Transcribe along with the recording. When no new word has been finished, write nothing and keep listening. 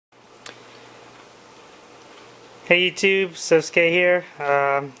Hey YouTube, Sosuke here.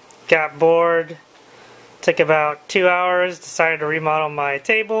 Got bored, took about 2 hours, decided to remodel my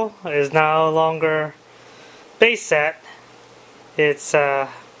table. It is no longer base set. It's a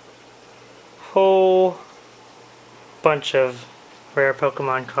whole bunch of rare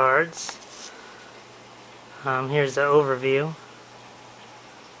Pokemon cards. Here's the overview.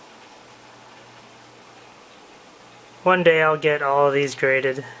 One day I'll get all of these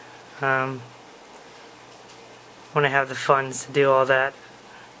graded. When I have the funds to do all that.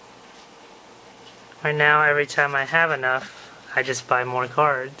 Right now, every time I have enough, I just buy more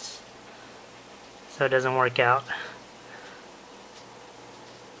cards. So it doesn't work out.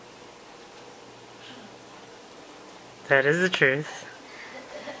 That is the truth.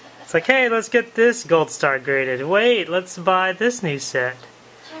 It's like, hey, let's get this Gold Star graded. Wait, let's buy this new set.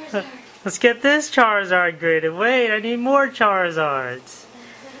 Let's get this Charizard graded. Wait, I need more Charizards.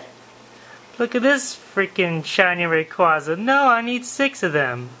 Look at this freaking shiny Rayquaza. No, I need 6 of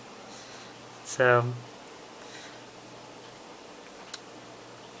them. So,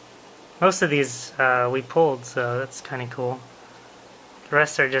 most of these we pulled, so that's kind of cool. The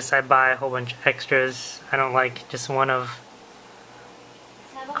rest are just I buy a whole bunch of extras. I don't like just one of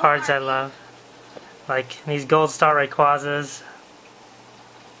cards I love. Like these Gold Star Rayquazas.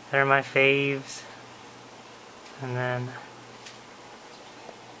 They're my faves. And then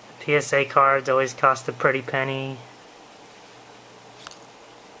PSA cards always cost a pretty penny.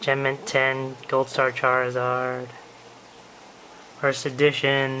 Gem Mint 10, Gold Star Charizard. First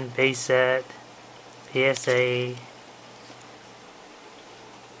edition, base set, PSA.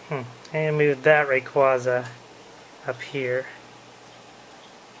 And move that Rayquaza up here.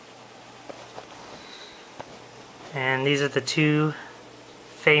 And these are the 2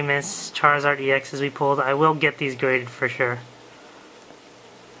 famous Charizard EXs we pulled. I will get these graded for sure.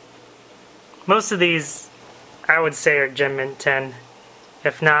 Most of these, I would say, are Gem Mint 10,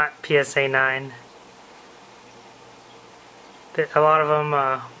 if not PSA 9. A lot of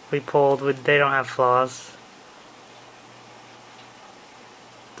them we pulled, they don't have flaws.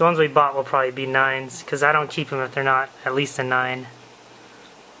 The ones we bought will probably be 9s, because I don't keep them if they're not at least a 9.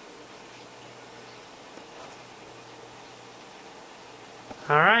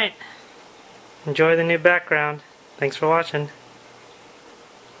 Alright, enjoy the new background. Thanks for watching.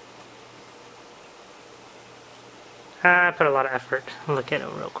 I put a lot of effort. I'll look at it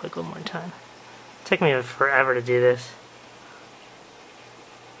real quick one more time. It took me forever to do this.